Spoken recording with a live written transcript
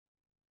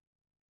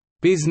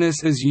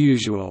Business as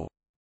Usual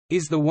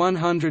is the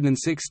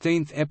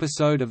 116th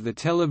episode of the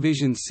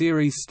television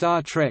series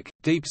Star Trek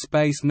 – Deep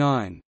Space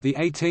Nine, the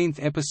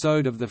 18th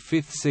episode of the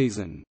fifth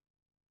season.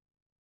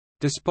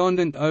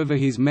 Despondent over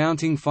his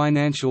mounting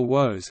financial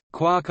woes,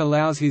 Quark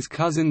allows his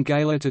cousin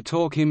Gaylor to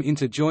talk him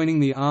into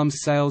joining the arms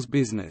sales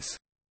business.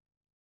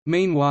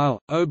 Meanwhile,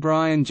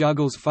 O'Brien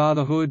juggles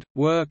fatherhood,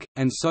 work,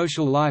 and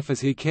social life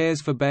as he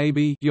cares for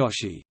baby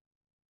Yoshi.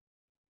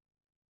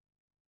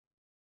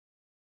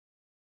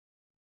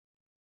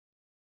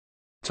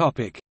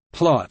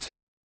 Plot.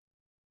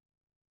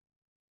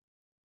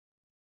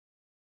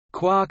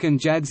 Quark and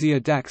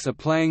Jadzia Dax are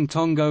playing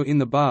Tongo in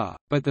the bar,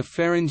 but the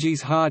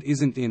Ferengi's heart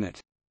isn't in it.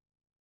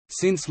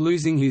 Since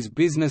losing his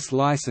business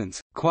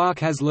license, Quark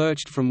has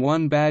lurched from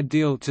one bad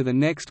deal to the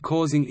next,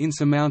 causing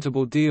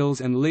insurmountable deals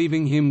and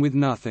leaving him with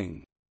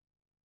nothing.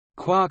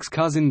 Quark's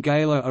cousin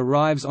Gaylor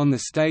arrives on the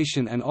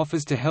station and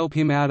offers to help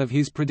him out of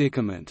his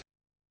predicament.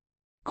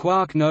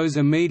 Quark knows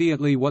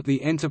immediately what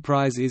the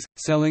Enterprise is,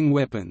 selling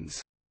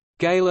weapons.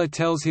 Gaylor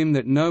tells him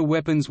that no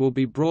weapons will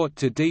be brought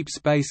to Deep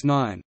Space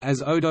Nine,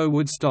 as Odo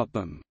would stop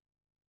them.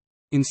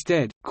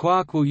 Instead,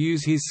 Quark will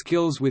use his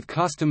skills with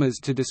customers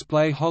to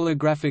display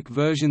holographic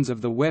versions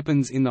of the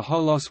weapons in the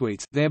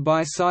holosuites,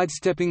 thereby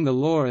sidestepping the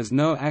law, as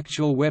no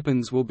actual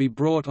weapons will be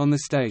brought on the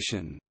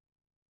station.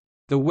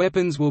 The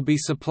weapons will be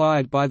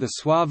supplied by the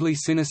suavely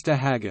sinister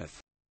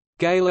Haggoth.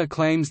 Gaylor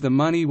claims the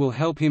money will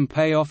help him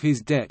pay off his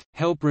debt,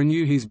 help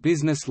renew his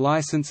business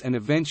license, and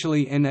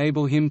eventually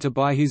enable him to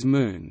buy his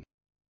moon.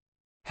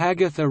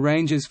 Haggoth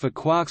arranges for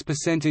Quark's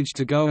percentage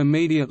to go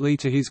immediately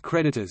to his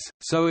creditors,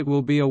 so it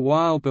will be a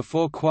while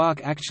before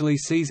Quark actually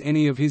sees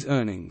any of his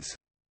earnings.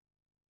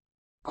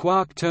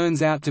 Quark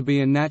turns out to be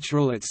a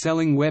natural at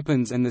selling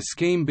weapons, and the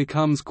scheme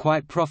becomes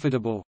quite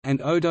profitable,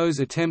 and Odo's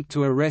attempt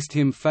to arrest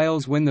him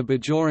fails when the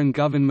Bajoran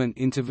government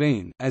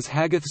intervene, as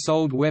Haggoth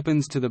sold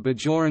weapons to the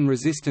Bajoran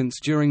resistance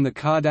during the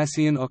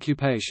Cardassian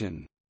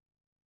occupation.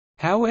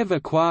 However,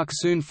 Quark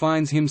soon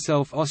finds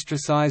himself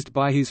ostracized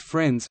by his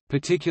friends,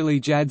 particularly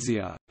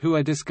Jadzia, who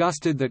are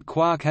disgusted that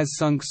Quark has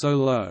sunk so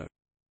low.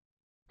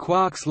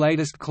 Quark's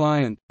latest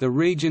client, the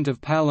Regent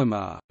of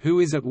Palomar, who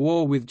is at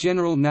war with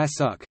General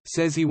Nasuk,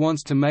 says he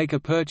wants to make a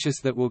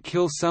purchase that will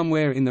kill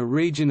somewhere in the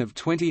region of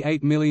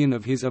 28 million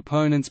of his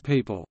opponent's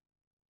people.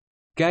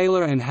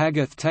 Gaylor and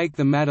Haggoth take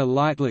the matter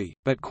lightly,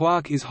 but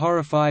Quark is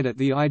horrified at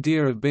the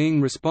idea of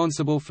being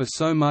responsible for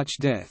so much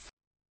death.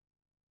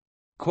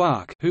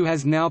 Quark, who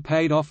has now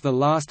paid off the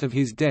last of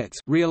his debts,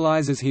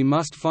 realizes he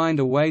must find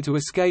a way to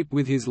escape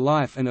with his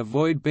life and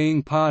avoid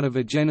being part of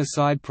a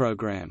genocide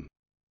program.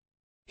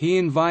 He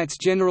invites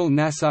General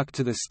Nasuk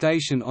to the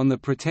station on the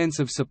pretense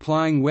of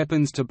supplying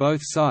weapons to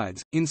both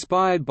sides,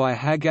 inspired by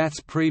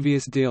Haggoth's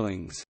previous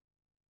dealings.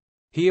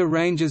 He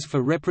arranges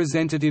for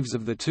representatives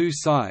of the two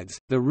sides,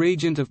 the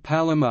Regent of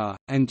Palomar,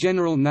 and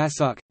General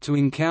Nasuk, to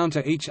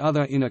encounter each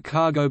other in a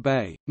cargo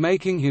bay,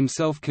 making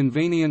himself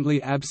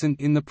conveniently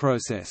absent in the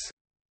process.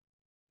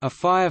 A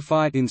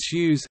firefight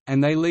ensues,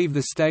 and they leave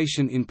the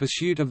station in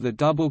pursuit of the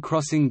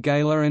double-crossing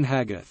Gaylor and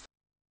Haggoth.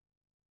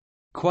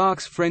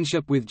 Quark's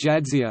friendship with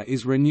Jadzia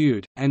is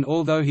renewed, and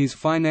although his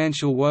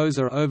financial woes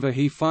are over,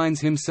 he finds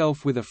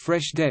himself with a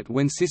fresh debt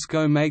when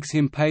Sisko makes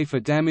him pay for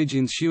damage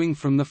ensuing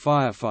from the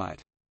firefight.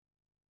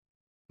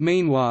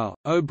 Meanwhile,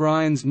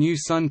 O'Brien's new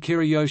son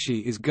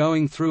Kiriyoshi is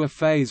going through a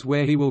phase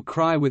where he will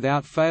cry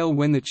without fail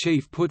when the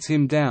chief puts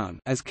him down,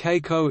 as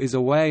Keiko is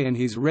away and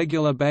his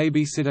regular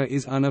babysitter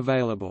is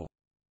unavailable.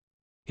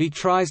 He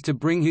tries to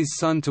bring his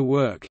son to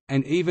work,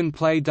 and even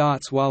play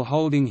darts while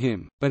holding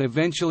him, but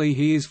eventually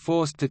he is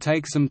forced to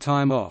take some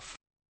time off.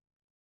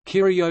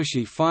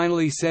 Kiriyoshi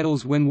finally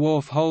settles when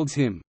Worf holds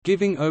him,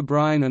 giving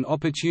O'Brien an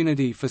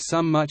opportunity for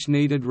some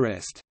much-needed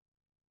rest.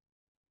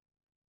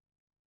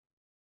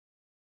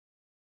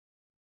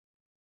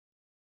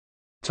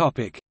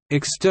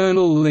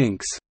 External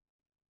links.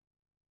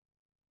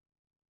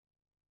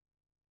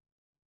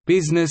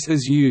 Business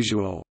as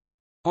Usual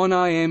on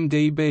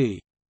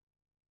IMDb.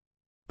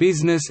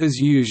 Business as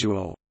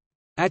Usual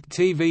at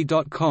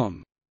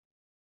TV.com.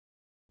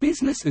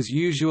 Business as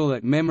Usual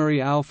at Memory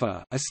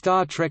Alpha, a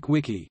Star Trek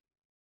wiki.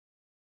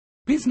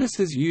 Business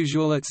as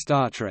Usual at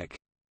Star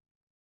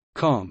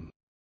Trek.com